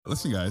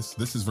Listen, guys,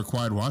 this is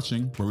Required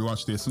Watching, where we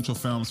watch the essential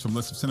films from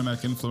lists of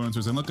cinematic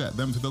influencers and look at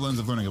them through the lens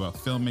of learning about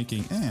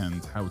filmmaking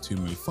and how to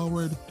move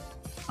forward.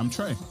 I'm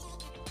Trey.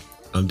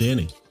 I'm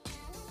Danny.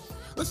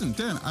 Listen,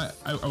 Dan, I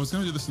was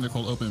going to do this in the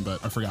cold open,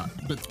 but I forgot.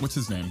 But what's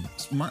his name?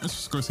 Martin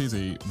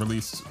Scorsese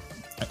released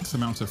X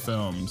amount of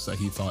films that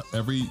he thought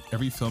every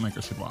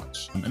filmmaker should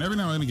watch. And every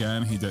now and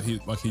again, he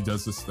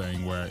does this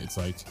thing where it's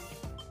like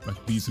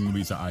these are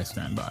movies that I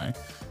stand by.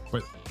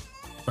 But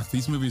like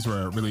these movies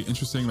were really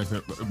interesting, like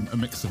they're a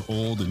mix of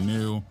old and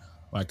new,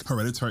 like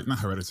not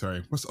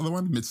Hereditary. What's the other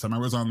one?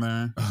 Midsommar was on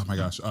there. Oh my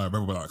gosh,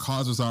 Rebel Without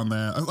Cause was on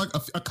there. Like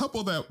a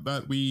couple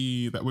that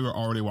we were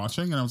already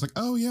watching, and I was like,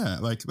 oh yeah,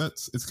 like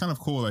it's kind of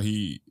cool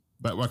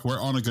that like we're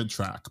on a good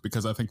track,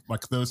 because I think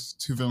like those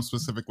two films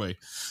specifically.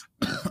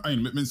 I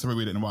mean, Midsommar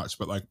we didn't watch,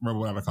 but like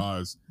Rebel Without a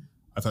Cause,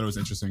 I thought it was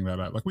interesting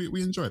that like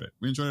we enjoyed it.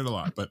 We enjoyed it a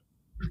lot, but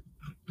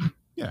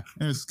yeah,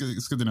 it's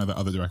good to know that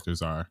other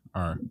directors are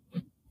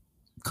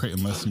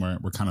creating lists where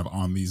we're kind of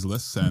on these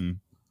lists. And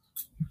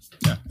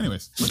yeah,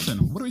 anyways, listen,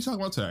 what are we talking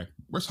about today?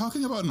 We're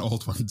talking about an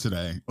old one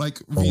today,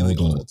 like really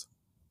old.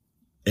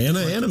 And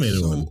an animated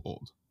so one.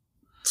 Old.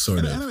 Sort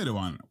of. An animated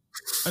one.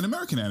 An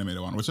American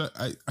animated one, which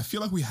I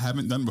feel like we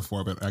haven't done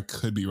before, but I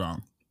could be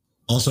wrong.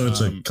 Also, it's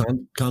a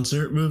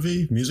concert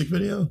movie, music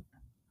video.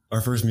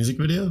 Our first music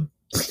video.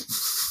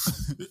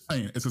 I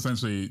mean, it's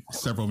essentially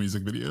several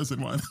music videos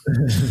in one.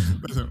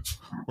 Listen,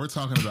 we're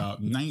talking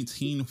about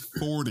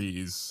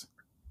 1940s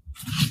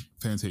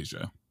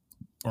Fantasia.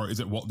 Or is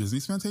it Walt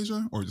Disney's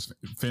Fantasia or just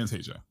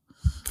Fantasia?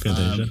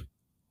 Fantasia.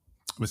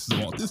 This is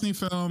a Walt Disney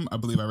film. I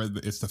believe I read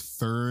that it's the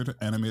third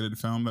animated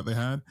film that they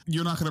had.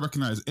 You're not going to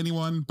recognize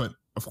anyone, but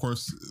of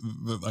course,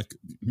 like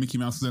Mickey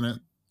Mouse is in it,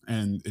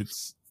 and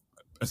it's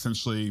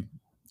essentially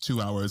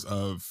 2 hours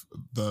of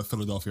the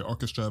Philadelphia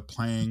Orchestra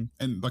playing,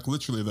 and like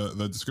literally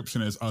the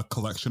description is a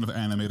collection of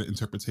animated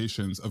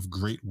interpretations of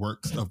great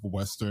works of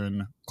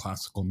Western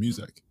classical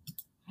music.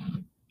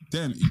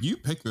 Dan, you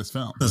picked this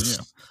film.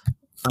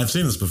 I've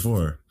seen this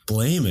before.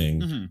 Blaming.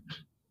 Mm-hmm.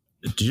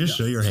 Did you just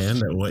show your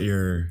hand at what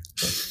your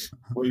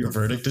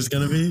verdict is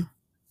going to be?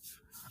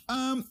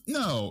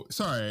 No,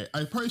 sorry.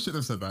 I probably shouldn't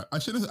have said that.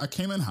 I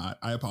came in hot.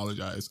 I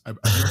apologize. I do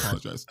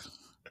apologize.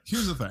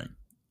 Here's the thing.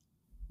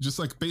 Just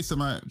like based on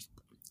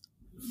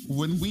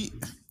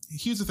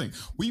here's the thing.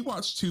 We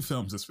watched two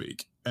films this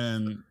week,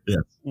 and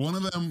one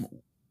of them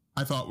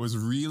I thought was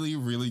really,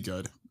 really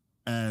good,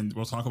 and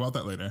we'll talk about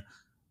that later.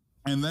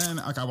 And then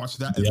like I watched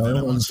that,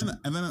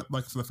 and then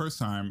like for the first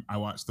time I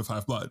watched The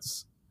Five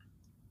Bloods.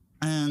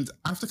 And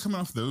after coming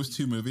off those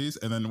two movies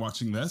and then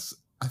watching this,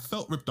 I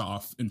felt ripped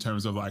off in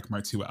terms of like my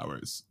 2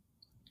 hours.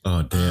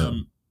 Oh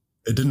damn!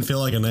 It didn't feel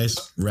like a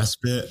nice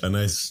respite, a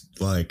nice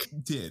like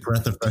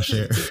breath of fresh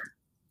air.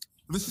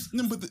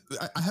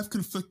 I have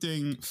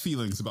conflicting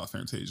feelings about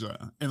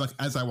Fantasia, and like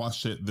as I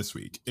watched it this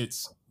week,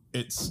 it's.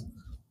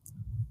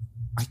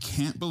 I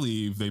can't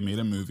believe they made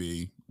a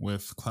movie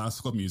with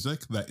classical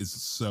music that is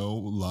so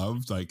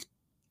loved, like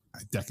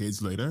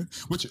decades later,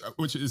 which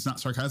is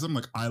not sarcasm.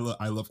 Like I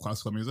love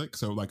classical music,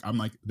 so like I'm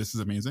like, this is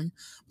amazing.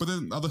 But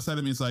then the other side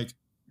of me is like,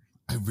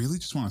 I really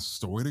just want a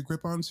story to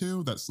grip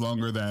onto that's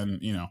longer than,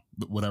 you know,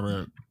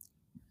 whatever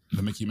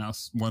the Mickey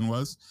Mouse one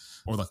was,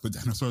 or like the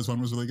dinosaurs one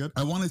was really good.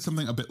 I wanted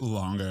something a bit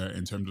longer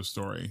in terms of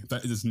story.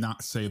 That does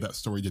not say that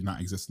story did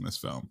not exist in this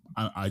film.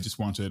 I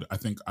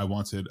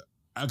wanted,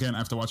 again,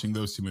 after watching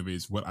those two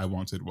movies, what I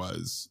wanted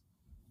was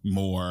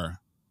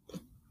more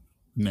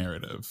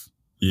narrative.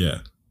 Yeah.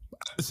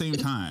 At the same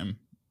time,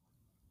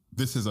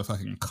 this is a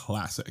fucking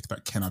classic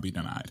that cannot be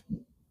denied.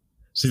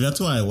 See, that's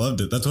why I loved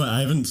it. That's why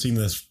I haven't seen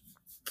this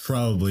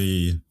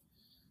probably,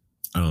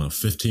 I don't know,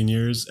 15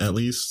 years at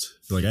least.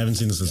 Like I haven't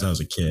seen this since I was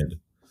a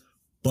kid.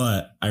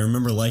 But I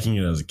remember liking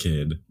it as a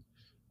kid.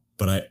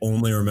 But I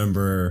only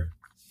remember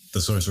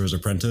the Sorcerer's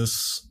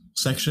Apprentice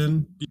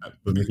section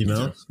with Mickey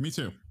Mouse. Me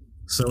too.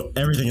 So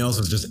everything else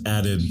is just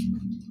added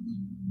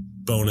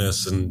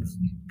bonus and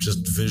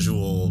just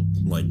visual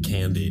like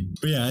candy.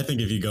 But yeah, I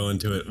think if you go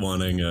into it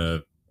wanting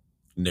a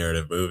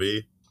narrative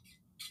movie,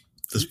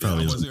 this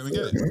probably wasn't gonna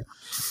get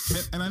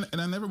it.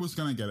 And I never was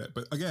gonna get it.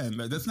 But again,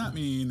 that does not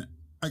mean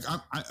like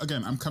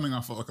I'm coming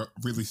off of like a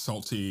really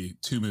salty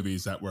two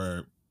movies that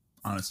were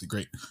honestly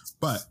great.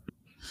 But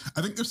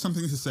I think there's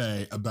something to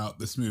say about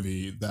this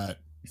movie that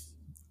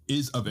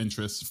is of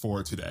interest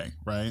for today,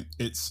 right?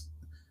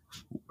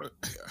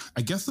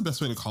 I guess the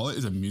best way to call it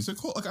is a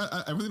musical. Like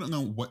I really don't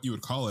know what you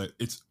would call it.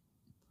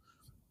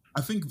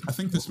 I think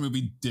this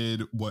movie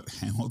did what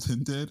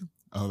Hamilton did.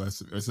 Oh,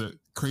 that's a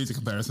crazy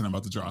comparison I'm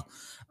about to draw.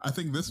 I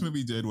think this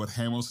movie did what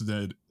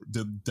Hamilton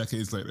did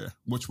decades later,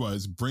 which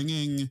was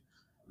bringing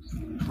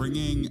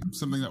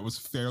something that was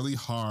fairly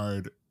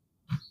hard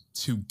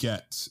to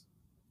get,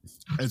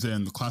 as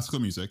in the classical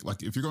music.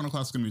 Like if you're going to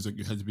classical music,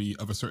 you had to be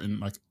of a certain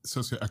like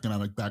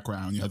socioeconomic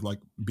background. You had to like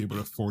be able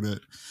to afford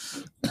it.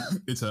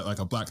 It's like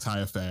a black tie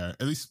affair.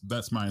 At least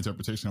that's my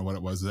interpretation of what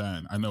it was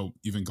then. I know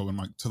even going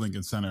like to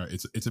Lincoln Center,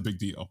 it's a big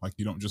deal. Like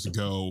you don't just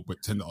go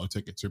with $10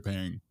 tickets. You're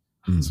paying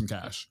some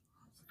cash.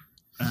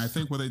 And I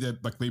think what they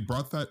did, like they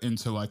brought that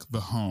into like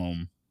the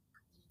home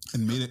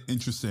and made it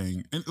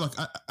interesting. And like,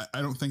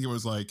 I don't think it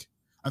was like,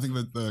 I think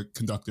that the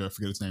conductor, I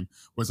forget his name,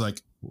 was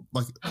like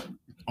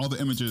all the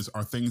images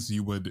are things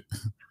you would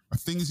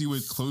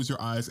close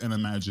your eyes and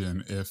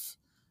imagine if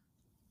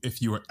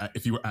you were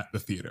at the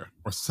theater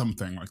or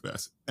something like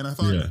this. And I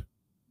thought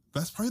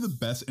that's probably the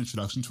best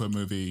introduction to a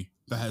movie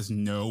that has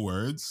no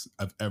words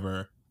I've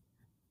ever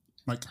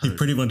like heard. He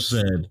pretty much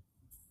said,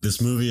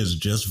 "This movie is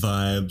just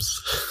vibes."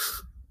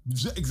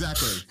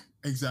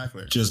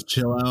 Exactly. Just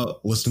chill out,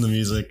 listen to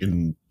music,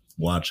 and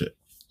watch it.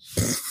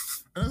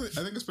 I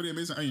think it's pretty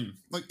amazing. I mean,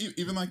 like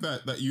even like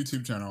that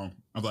YouTube channel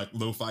of like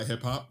lo-fi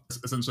hip hop.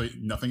 Essentially,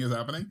 nothing is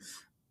happening.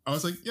 I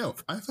was like, yo,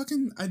 I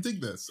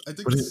dig this. I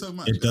dig this so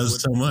much. It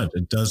does so much.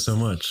 It does so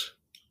much.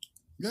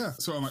 Yeah.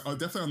 So I'm like, oh,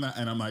 definitely on that.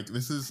 And I'm like,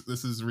 this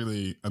is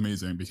really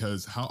amazing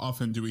because how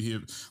often do we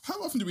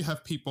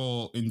have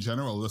people in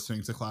general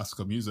listening to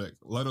classical music,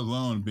 let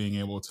alone being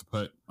able to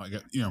put like,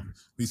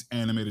 these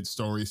animated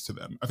stories to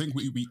them? I think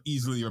we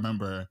easily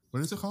remember,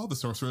 what is it called? The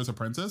Sorcerer's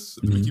Apprentice,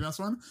 the Mickey Mouse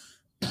one.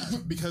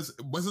 Because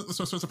wasn't the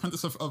Sorcerer's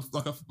Apprentice of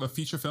like a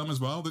feature film as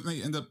well? Didn't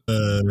they end up?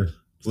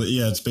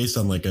 Yeah, it's based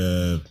on like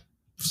a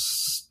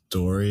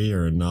story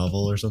or a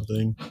novel or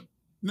something.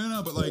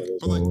 No, but like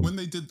when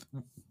they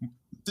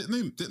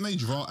didn't they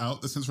draw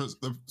out the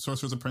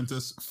Sorcerer's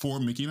Apprentice for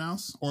Mickey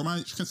Mouse? Or am I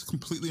just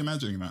completely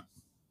imagining that?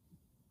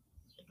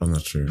 I'm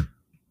not sure.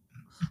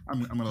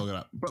 I'm gonna look it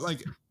up. But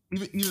like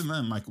even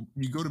then, like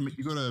you go to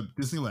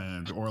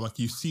Disneyland or like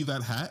you see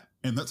that hat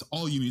and that's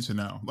all you need to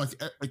know. Like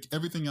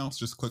everything else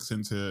just clicks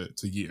into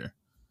gear,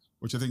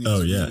 which I think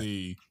is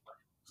really.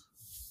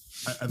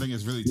 I think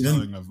it's really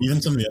telling of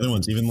even some of the other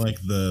ones, even like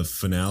the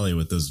finale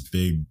with those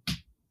big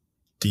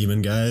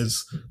demon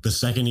guys. The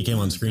second he came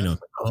on screen, I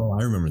was like, oh,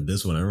 I remember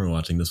this one. I remember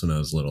watching this when I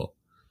was little.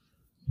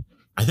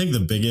 I think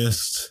the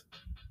biggest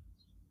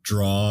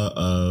draw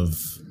of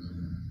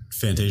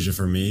Fantasia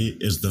for me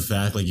is the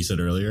fact, like you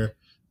said earlier,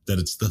 that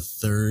it's the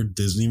third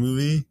Disney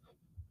movie.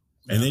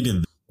 And they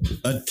did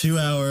a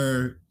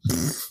 2-hour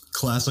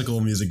classical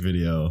music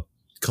video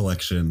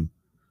collection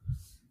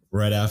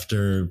right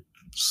after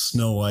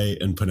Snow White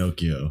and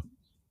Pinocchio.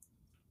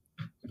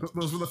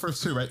 Those were the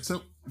first two, right?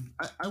 So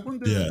I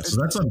wonder. Yeah,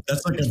 so that's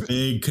like a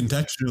big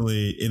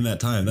contextually in that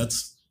time.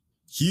 That's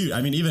huge.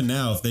 I mean, even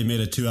now, if they made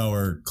a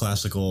 2-hour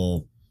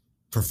classical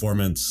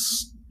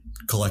performance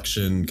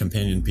collection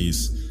companion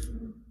piece,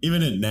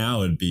 even it now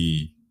would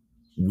be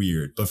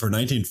weird. But for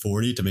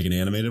 1940 to make an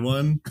animated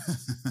one,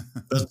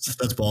 that's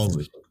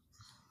ballsy.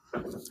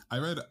 I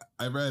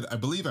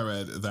believe I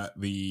read that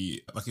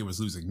it was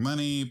losing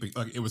money,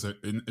 like it was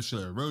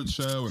initially a road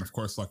show, and of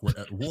course like we're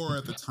at war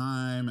at the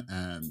time,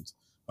 and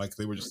like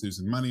they were just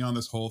losing money on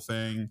this whole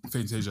thing,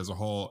 Fantasia as a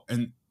whole,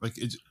 and like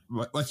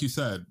you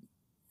said,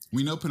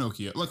 we know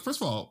Pinocchio. Like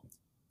first of all,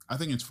 I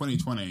think in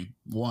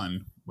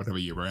 2021, whatever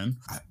year we're in,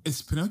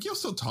 is Pinocchio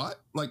still taught?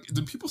 Like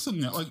do people still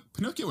know? Like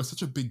Pinocchio was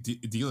such a big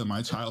deal in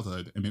my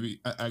childhood, and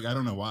maybe I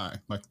don't know why.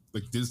 Like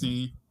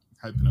Disney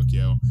had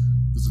Pinocchio.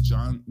 There's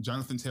a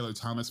Jonathan Taylor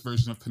Thomas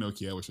version of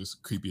Pinocchio, which was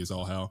creepy as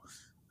all hell.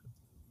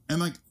 And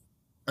like,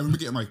 I remember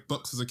getting like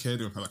books as a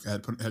kid, and like I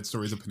had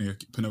stories of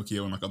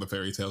Pinocchio and like other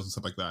fairy tales and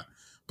stuff like that.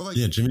 But like,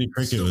 yeah, Jiminy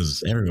Cricket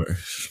was everywhere.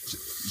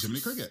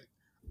 Jiminy Cricket.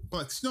 But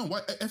like Snow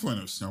White, everyone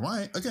knows Snow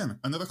White. Again,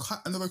 another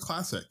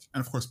classic,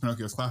 and of course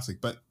Pinocchio's classic.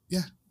 But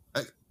yeah,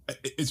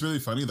 it's really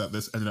funny that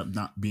this ended up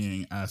not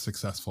being as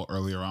successful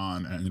earlier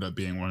on, and ended up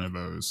being one of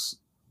those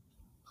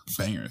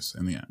bangers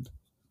in the end.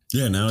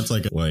 Yeah, now it's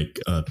like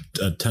a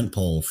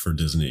tentpole for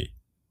Disney.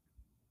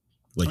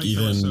 Like I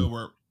mean,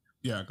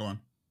 go on.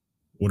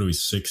 What are we,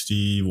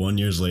 61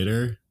 years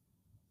later?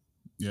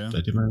 Yeah. Did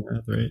I do my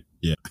math right?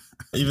 Yeah.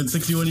 Even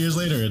 61 years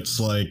later,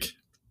 it's like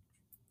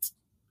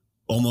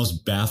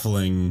almost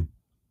baffling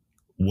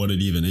what it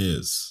even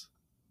is,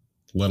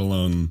 let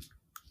alone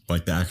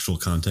like the actual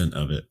content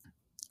of it.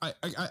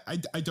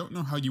 I don't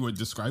know how you would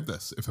describe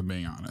this, if I'm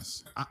being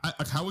honest.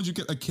 Like, how would you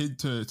get a kid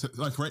to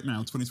like right now,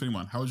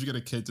 2021, how would you get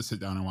a kid to sit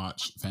down and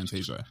watch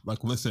Fantasia?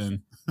 Like,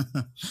 listen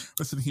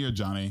here,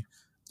 Johnny.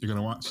 You're going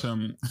to watch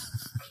some...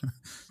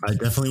 I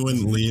definitely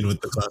wouldn't lead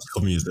with the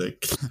classical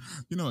music.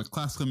 You know what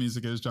classical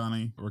music is,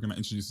 Johnny? We're going to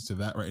introduce you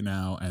to that right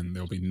now, and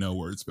there'll be no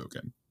words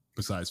spoken,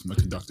 besides from the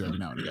conductor every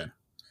now and again.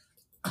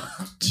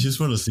 Do you just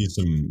want to see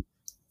some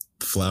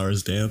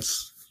flowers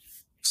dance?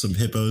 Some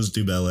hippos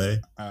do ballet.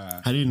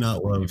 How do you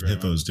not love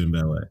hippos doing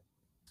ballet?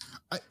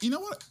 You know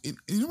what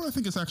I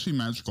think is actually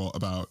magical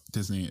about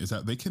Disney is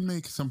that they can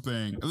make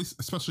something, at least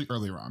especially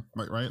earlier on,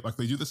 right? Like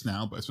they do this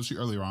now, but especially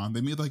earlier on,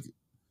 they made like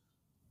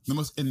the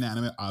most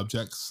inanimate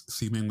objects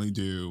seemingly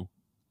do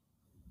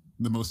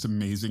the most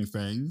amazing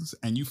things,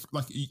 and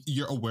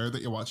you're aware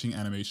that you're watching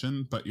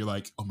animation, but you're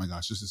like, oh my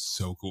gosh, this is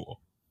so cool.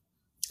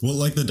 Well,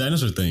 like the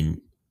dinosaur thing,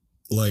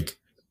 like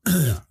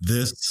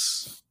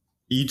this,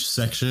 each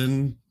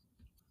section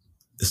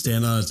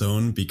stand on its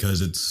own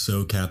because it's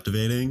so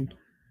captivating,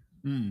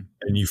 and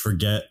you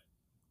forget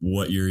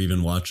what you're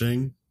even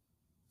watching.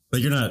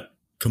 Like you're not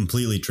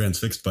completely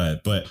transfixed by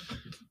it, but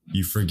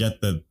you forget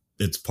that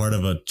it's part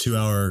of a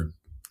 2-hour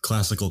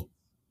classical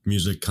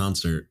music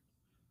concert.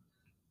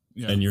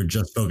 Yeah. and you're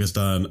just focused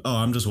on, oh,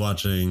 I'm just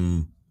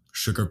watching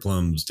Sugar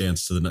Plum's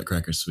Dance to the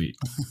Nutcracker Suite.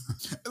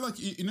 Like,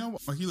 you know,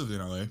 like you lived in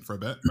LA for a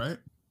bit, right?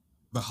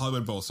 The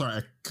Hollywood Bowl. Sorry,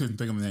 I couldn't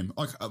think of the name.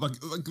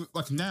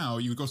 Like now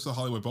you go to the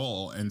Hollywood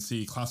Bowl and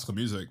see classical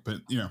music,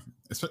 but you know,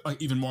 it's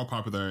like even more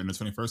popular in the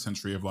 21st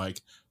century of like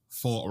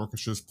full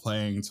orchestras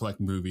playing to like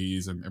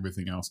movies and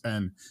everything else.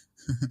 And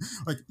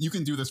like you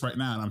can do this right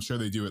now, and I'm sure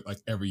they do it like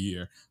every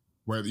year,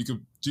 where you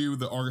could do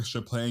the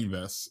orchestra playing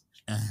this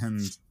and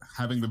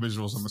having the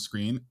visuals on the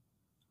screen.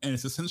 And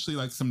it's essentially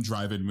like some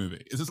drive-in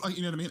movie. It's just like,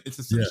 you know what I mean? It's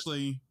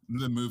essentially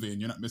the movie,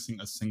 and you're not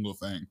missing a single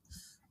thing.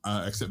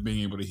 Except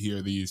being able to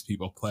hear these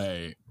people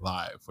play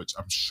live, which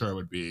I'm sure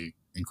would be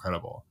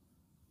incredible.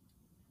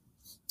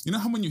 You know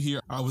how when you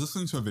hear, I was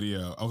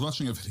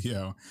watching a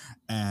video,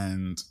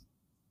 and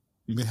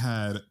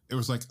it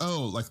was like,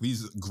 oh, like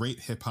these great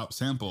hip hop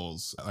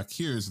samples. Like,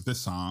 here's this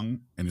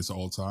song, and it's an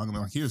old song, and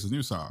then like, here's a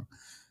new song.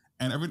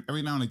 And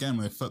every now and again,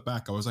 when I flip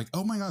back, I was like,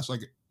 oh my gosh,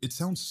 like it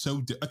sounds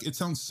so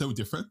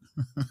different,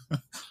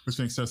 which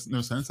makes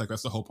no sense. Like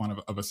that's the whole point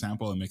of a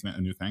sample and making it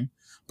a new thing.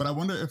 But I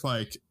wonder if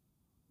like,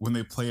 when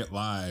they play it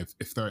live,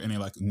 if there are any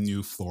like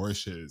new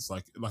flourishes,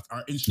 like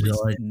our instruments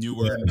like,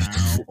 newer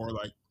now, or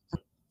like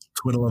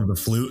twiddle of the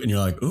flute, and you're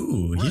like,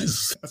 ooh, right.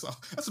 He's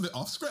that's a bit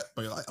off script,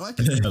 but I like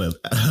it.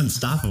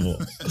 Unstoppable.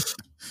 Is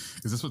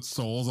this what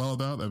Soul's all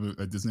about?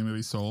 A Disney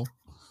movie, Soul?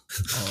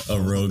 A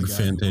rogue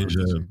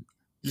Fantasia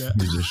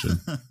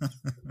musician.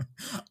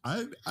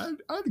 I'd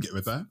get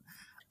with that.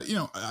 You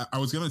know, I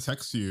was gonna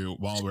text you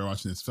while we were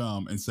watching this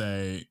film and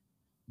say,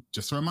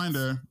 just a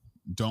reminder,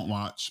 don't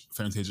watch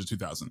Fantasia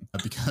 2000,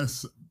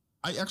 because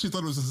I actually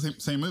thought it was the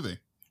same movie.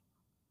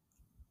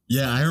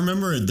 Yeah, I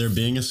remember there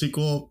being a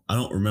sequel. I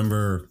don't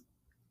remember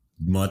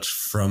much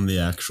from the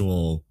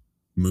actual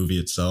movie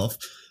itself,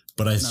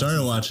 but I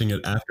started watching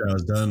it after I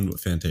was done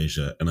with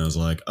Fantasia, and I was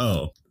like,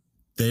 oh,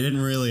 they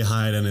didn't really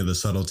hide any of the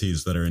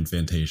subtleties that are in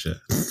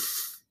Fantasia.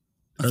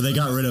 Or they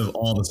got rid of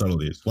all the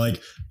subtleties.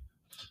 Like,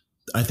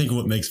 I think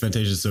what makes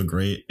Fantasia so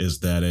great is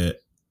that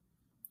it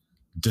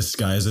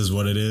disguises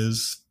what it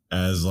is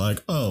as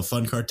like, oh,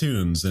 fun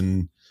cartoons,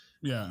 and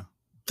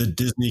the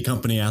Disney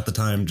company at the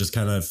time just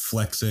kind of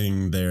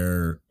flexing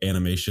their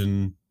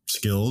animation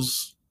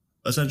skills,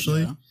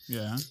 essentially.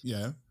 Yeah.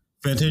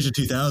 Fantasia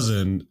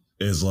 2000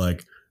 is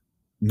like,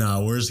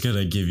 nah, we're just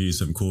gonna give you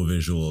some cool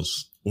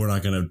visuals. We're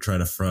not gonna try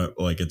to front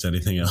like it's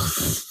anything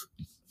else.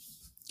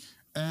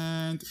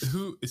 And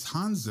who is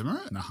Hans Zimmer?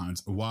 Not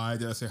Hans. Why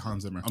did I say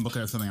Hans Zimmer? I'm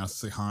looking at something else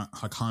to say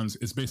Hans.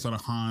 It's based on a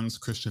Hans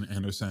Christian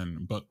Andersen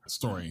book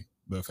story,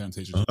 the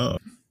Fantasia. Oh.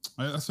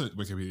 That's what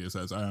Wikipedia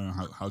says. I don't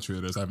know how true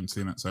it is. I haven't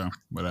seen it, so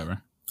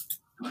whatever.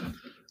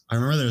 I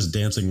remember there's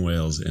dancing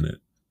whales in it.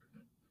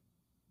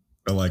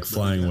 Or like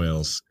flying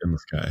whales in the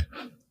sky.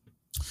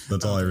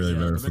 That's all I really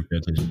remember from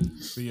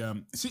Fantasia.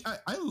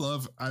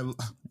 I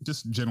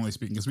just generally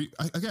speaking,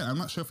 because I'm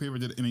not sure if we ever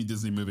did any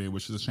Disney movie,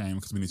 which is a shame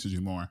because we need to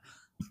do more.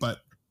 But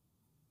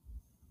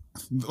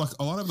like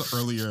a lot of the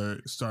earlier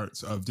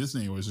starts of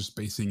Disney was just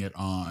basing it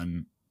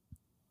on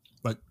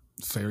like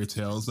fairy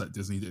tales that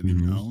Disney didn't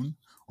even own,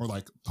 or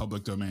like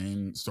public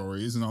domain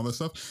stories and all this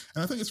stuff.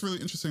 And I think it's really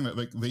interesting that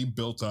like they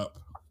built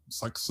up,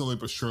 it's like slowly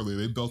but surely,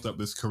 they built up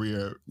this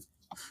career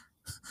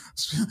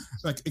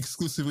like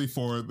exclusively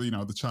for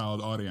the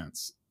child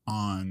audience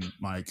on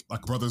like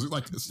Brothers,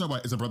 like Snow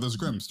White is a Brothers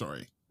Grimm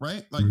story,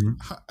 right? Like,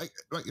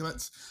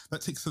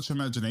 that takes such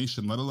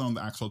imagination, let alone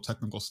the actual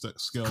technical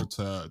skill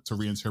to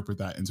reinterpret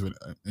that into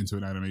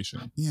an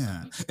animation.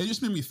 Yeah, it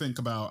just made me think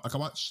about, like, I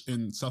watched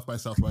in South by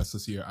Southwest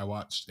this year. I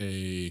watched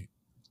a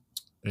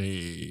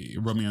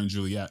Romeo and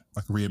Juliet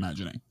like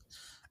reimagining,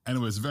 and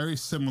it was very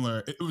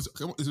similar. It was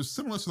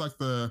similar to like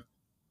the.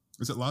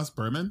 Is it Lars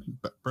Berman?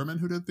 Berman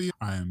who did the?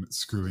 I am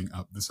screwing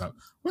this up.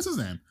 What's his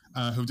name?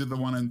 Who did the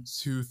one in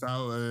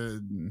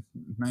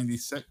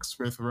 2096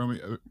 with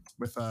Romeo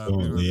with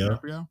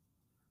DiCaprio?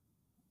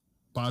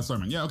 Baz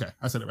Luhrmann. Yeah, okay,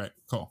 I said it right.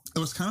 Cool. It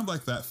was kind of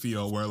like that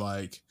feel where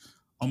like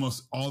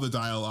almost all the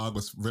dialogue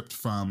was ripped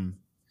from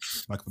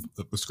like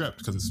the script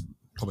because it's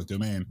public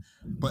domain,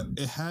 but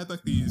it had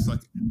like these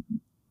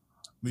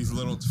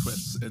little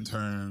twists and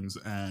turns,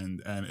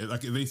 and it,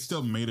 like they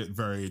still made it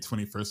very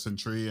 21st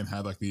century and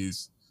had like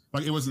these.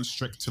 Like, it wasn't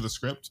strict to the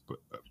script, but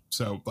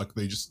so like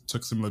they just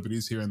took some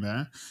liberties here and there.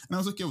 And I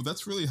was like, yo,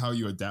 that's really how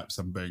you adapt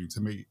something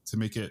to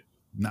make it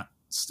not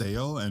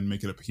stale and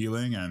make it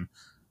appealing. And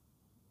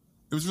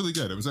it was really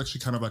good. It was actually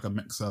kind of like a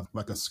mix of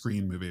like a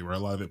Screen movie where a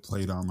lot of it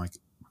played on like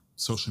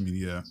social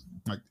media,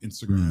 like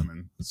Instagram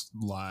and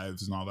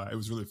lives and all that. It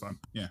was really fun.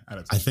 Yeah,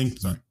 I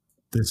think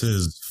this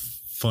is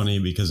funny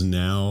because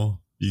now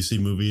you see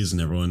movies and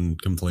everyone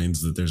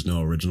complains that there's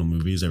no original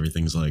movies.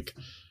 Everything's like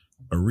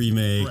a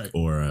remake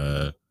or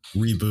a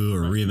reboot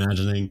or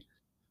reimagining.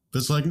 But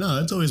it's like,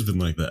 no, it's always been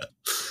like that.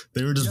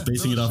 They were just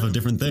basing it off of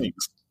different things.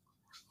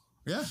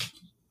 Yeah.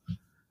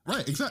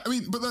 Right, exactly. I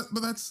mean, but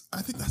that's,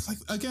 I think that's like,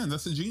 again,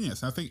 that's a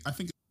genius. I think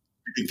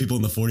people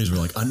in the 40s were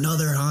like,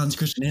 another Hans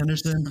Christian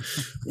Andersen?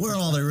 Where are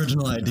all the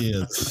original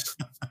ideas?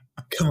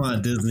 Come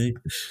on, Disney.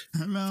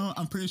 No,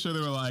 I'm pretty sure they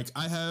were like,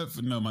 I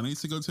have no money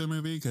to go to a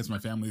movie because my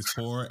family's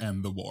poor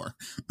and the war.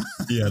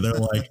 Yeah, they're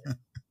like,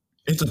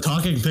 it's a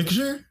talking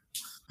picture?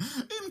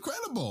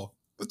 Incredible.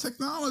 The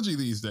technology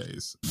these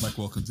days. Like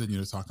we'll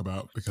continue to talk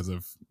about because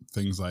of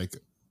things like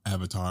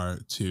Avatar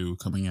 2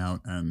 coming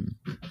out. And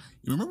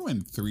you remember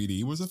when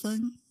 3D was a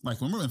thing?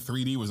 Like, remember when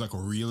 3D was like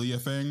really a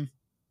thing?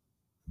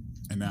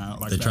 And now,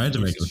 like, they tried to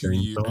make it a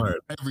thing so hard.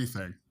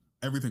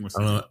 Everything was.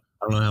 I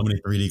don't know how many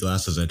 3D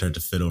glasses I tried to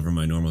fit over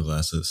my normal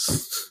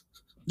glasses.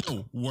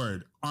 No,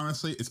 word.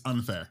 Honestly, it's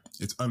unfair.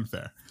 It's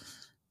unfair.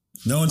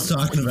 No one's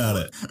talking about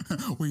it.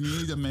 We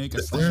need to make a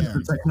There's stand.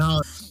 the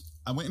technology.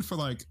 I'm waiting for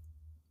like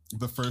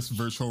the first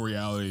virtual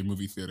reality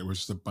movie theater, which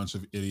is a bunch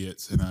of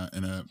idiots in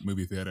a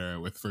movie theater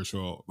with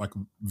virtual like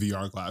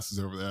VR glasses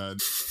over their head.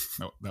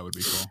 That would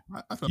be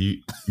cool. I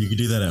You could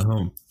do that at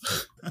home.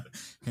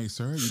 Hey,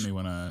 sir, you may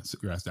want to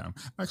sit your ass down.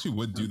 I actually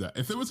would do that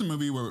if there was a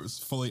movie where it was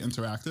fully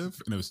interactive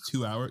and it was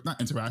 2 hours, not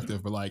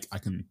interactive, but like I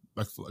can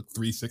like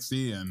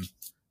 360 and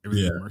it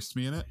really immersed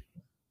me in it.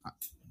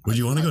 Would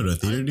you want to go to a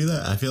theater to do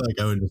that? I feel like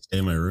I would just stay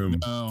in my room.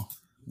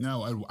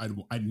 No,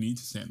 I'd need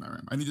to stay in my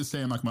room. I need to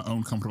stay in like my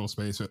own comfortable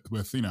space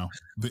with you know,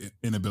 the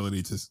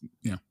inability to,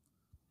 you know,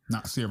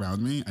 not see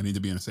around me. I need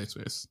to be in a safe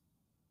space.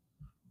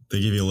 They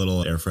give you a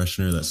little air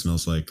freshener that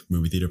smells like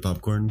movie theater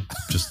popcorn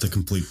just to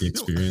complete the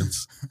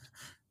experience.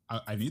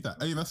 I need that.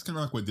 I mean, that's kind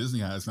of like what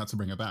Disney has, not to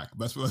bring it back.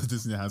 That's what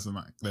Disney has in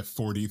like the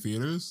 4D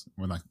theaters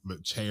when like the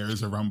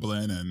chairs are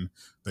rumbling and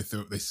they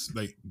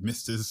like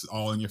mist is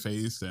all in your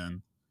face.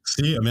 And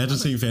see, imagine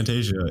seeing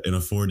Fantasia in a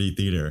 4D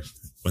theater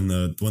when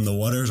the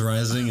water's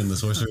rising and the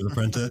Sorcerer's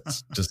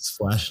Apprentice just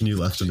splashing you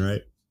left and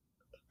right.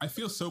 I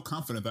feel so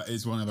confident that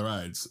is one of the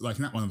rides. Like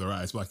not one of the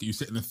rides, but like you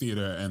sit in the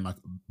theater and like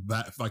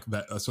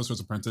that Sorcerer's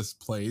Apprentice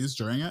plays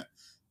during it,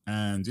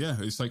 and yeah,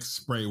 it's like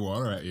spray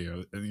water at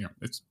you, and you know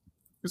it's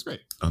great.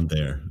 I'm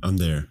there.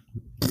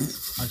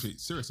 Actually,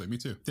 seriously, me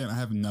too. Dan, I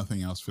have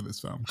nothing else for this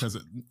film because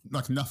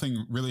like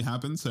nothing really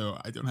happened, so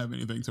I don't have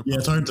anything to. Yeah,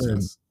 it's hard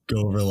to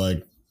go over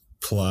like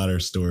plot or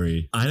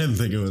story. I didn't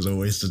think it was a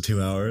waste of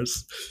 2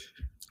 hours.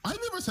 I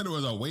never said it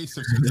was a waste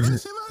of. Did I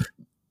say that?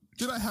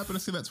 Did I happen to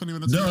say that 20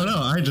 minutes ago?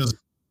 No, I just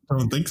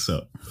don't think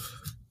so.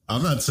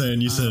 I'm not saying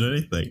you said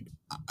anything.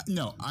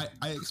 No, I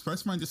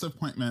expressed my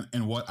disappointment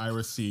in what I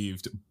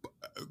received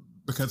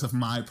because of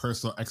my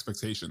personal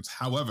expectations.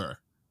 However,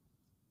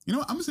 you know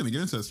what? I'm just going to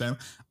get into this, Dan.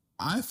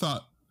 I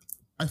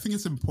think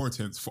it's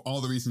important for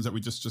all the reasons that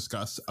we just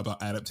discussed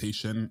about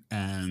adaptation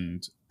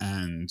and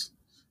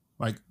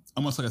like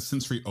almost like a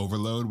sensory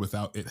overload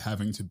without it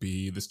having to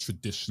be this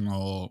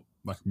traditional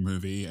like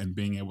movie, and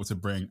being able to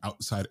bring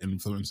outside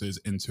influences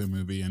into a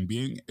movie and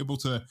being able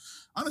to,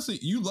 honestly,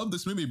 you love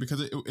this movie because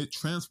it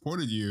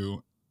transported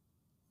you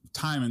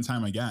time and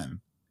time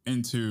again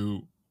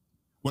into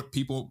what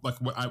people like,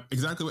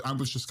 exactly what I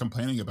was just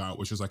complaining about,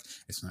 which was like,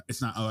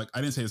 it's not like,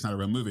 I didn't say it's not a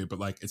real movie, but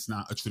like, it's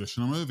not a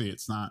traditional movie.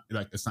 It's not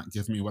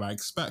giving me what I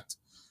expect.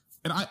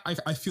 And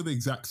I feel the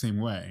exact same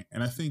way.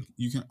 And I think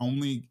you can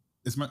only,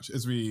 as much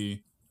as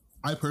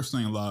I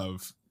personally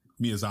love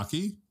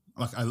Miyazaki.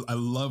 Like I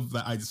love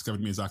that I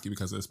discovered Miyazaki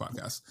because of this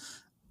podcast,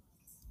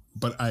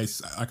 but I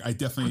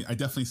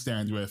definitely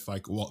stand with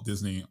like Walt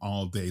Disney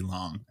all day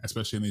long,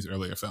 especially in these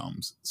earlier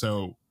films.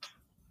 So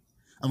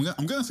I'm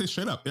gonna say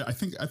straight up, I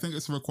think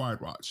it's a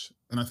required watch,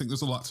 and I think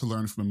there's a lot to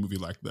learn from a movie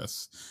like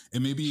this.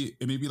 It may be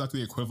like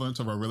the equivalent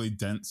of a really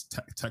dense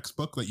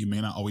textbook that you may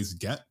not always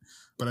get,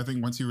 but I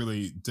think once you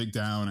really dig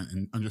down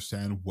and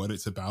understand what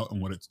it's about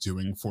and what it's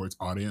doing for its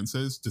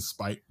audiences,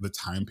 despite the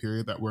time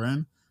period that we're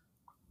in,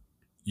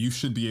 you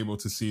should be able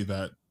to see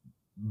that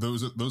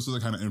those are the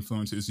kind of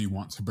influences you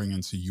want to bring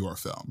into your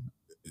film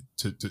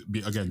to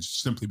be, again,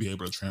 simply be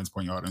able to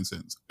transport your audience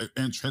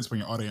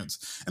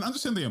and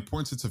understand the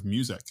importance of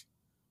music.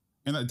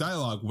 And that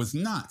dialogue was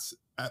not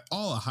at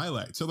all a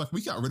highlight. So like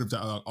we got rid of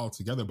dialogue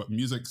altogether, but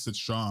music stood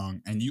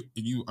strong, and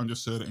you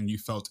understood and you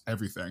felt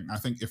everything. I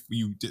think if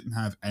you didn't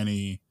have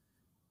any,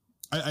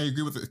 I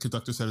agree with what the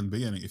conductor said in the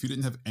beginning. If you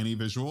didn't have any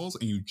visuals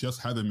and you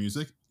just had the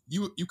music,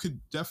 you could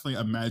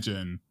definitely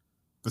imagine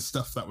the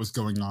stuff that was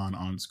going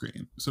on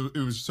screen. So it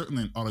was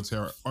certainly an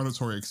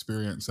auditory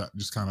experience that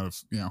just kind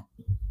of, you know,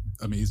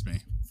 amazed me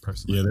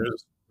personally. Yeah,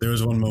 there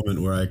was one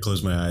moment where I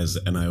closed my eyes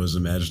and I was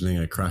imagining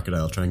a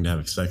crocodile trying to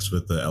have sex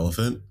with the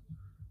elephant.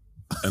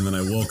 And then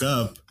I woke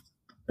up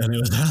and it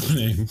was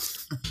happening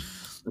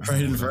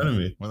right in front of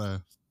me. I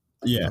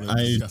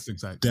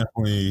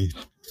definitely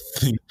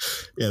think,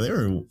 they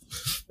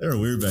were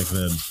weird back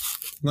then.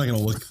 I'm not going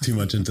to look too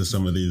much into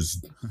some of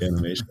these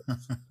animations.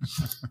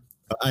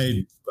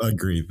 I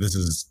agree. This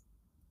is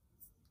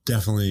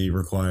definitely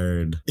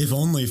required, if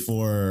only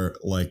for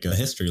like a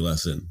history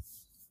lesson.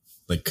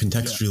 Like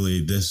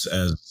contextually, this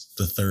as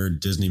the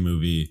third Disney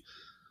movie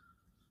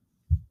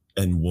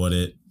and what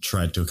it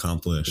tried to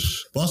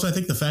accomplish. But also, I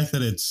think the fact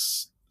that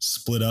it's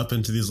split up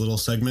into these little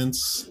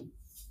segments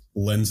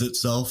lends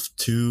itself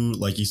to,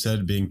 like you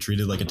said, being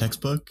treated like a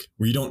textbook,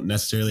 where you don't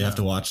necessarily have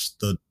to watch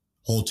the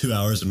whole 2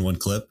 hours in one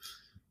clip.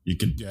 You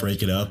could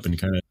break it up and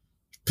kind of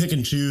pick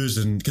and choose,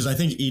 and because I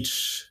think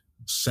each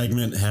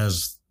segment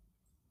has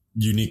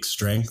unique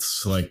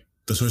strengths. Like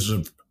the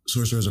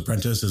Sorcerer's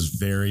Apprentice is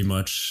very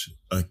much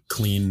a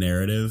clean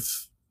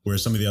narrative, where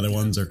some of the other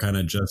ones are kind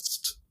of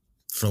just,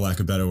 for lack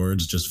of better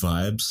words, just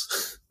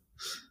vibes.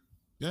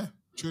 Yeah,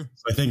 true.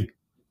 So I think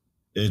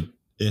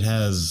it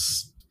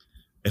has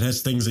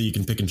things that you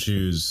can pick and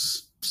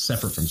choose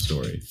separate from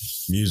story,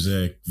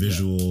 music,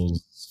 visuals,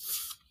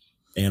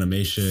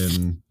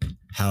 animation,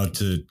 how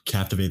to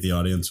captivate the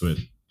audience with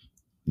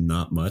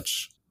not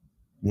much.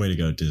 Way to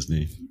go,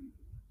 Disney.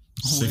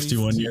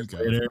 61 years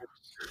later,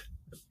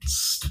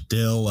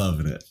 still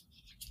loving it.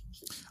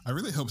 I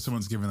really hope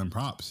someone's giving them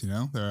props. You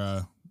know,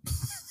 they're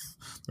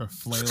they're a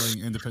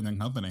flailing independent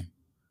company.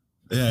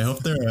 Yeah, I hope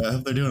they're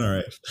doing all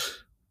right.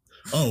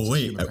 Oh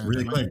wait,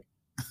 really quick.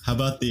 How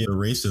about the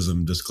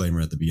racism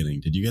disclaimer at the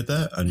beginning? Did you get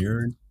that on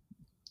your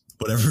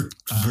whatever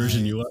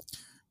version you want?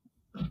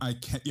 I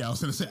can't. Yeah, I was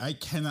going to say I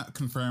cannot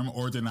confirm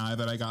or deny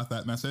that I got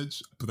that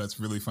message, but that's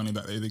really funny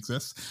that it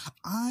exists.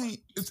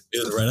 It's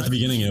right at the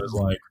beginning. It was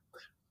like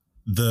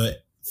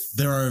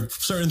there are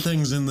certain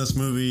things in this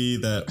movie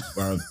that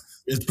are.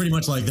 It's pretty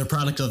much like they're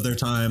product of their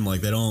time. Like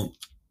they don't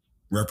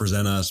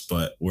represent us,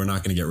 but we're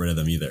not going to get rid of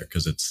them either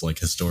because it's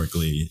like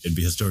it'd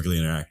be historically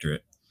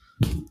inaccurate.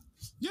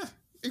 Yeah.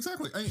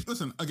 Exactly.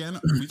 Listen, again,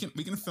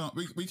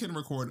 we can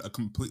record a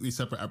completely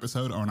separate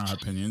episode on our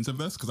opinions of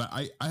this because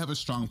I have a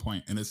strong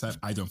point, and it's that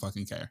I don't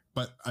fucking care.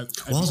 But I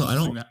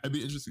don't. It'd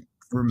be interesting.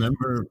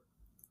 Remember,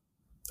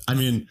 I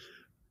mean,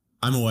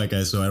 I'm a white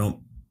guy, so I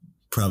don't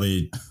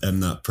probably am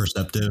not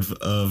perceptive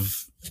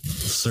of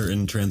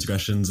certain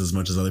transgressions as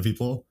much as other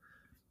people.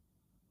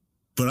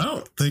 But I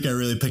don't think I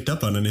really picked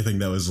up on anything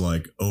that was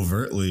like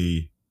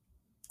overtly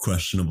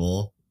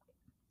questionable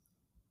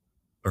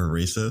or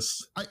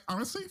racist.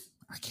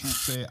 I can't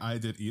say I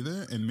did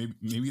either, and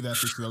maybe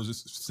that's just because I was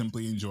just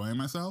simply enjoying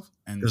myself.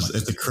 And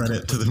it's a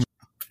credit to them.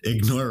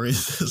 Ignore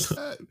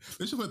racism.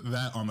 They should put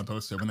that on the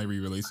poster when they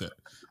re-release it.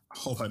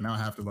 Hold on, now I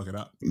have to look it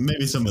up.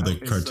 Maybe some of the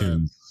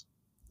cartoons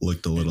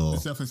looked a little.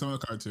 It's definitely some of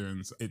the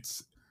cartoons. It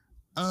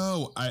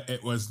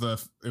was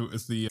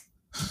the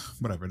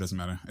whatever. It doesn't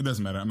matter. It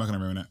doesn't matter. I'm not going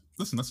to ruin it.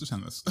 Listen, let's just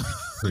end this.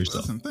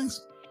 Listen, thanks.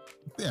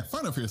 Yeah,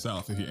 find out for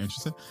yourself if you're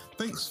interested.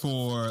 Thanks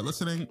for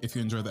listening. If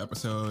you enjoyed the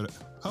episode,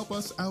 help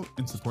us out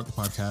and support the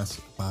podcast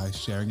by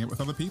sharing it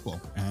with other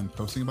people and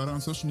posting about it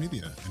on social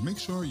media. And make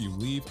sure you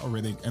leave a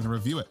rating and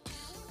review it.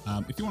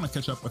 If you want to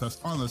catch up with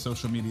us on the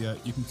social media,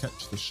 you can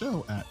catch the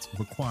show at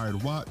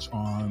Required Watch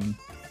on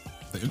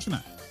the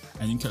internet.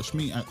 And you can catch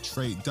me at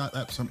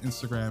Trey.Epps on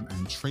Instagram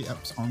and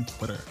TreyEpps on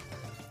Twitter.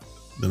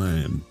 Then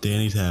I am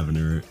Danny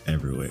Taverner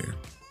everywhere.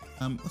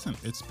 Listen,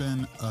 it's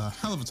been a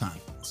hell of a time.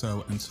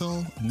 So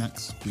until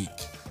next week,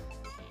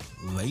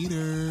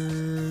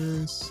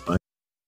 laters. Bye.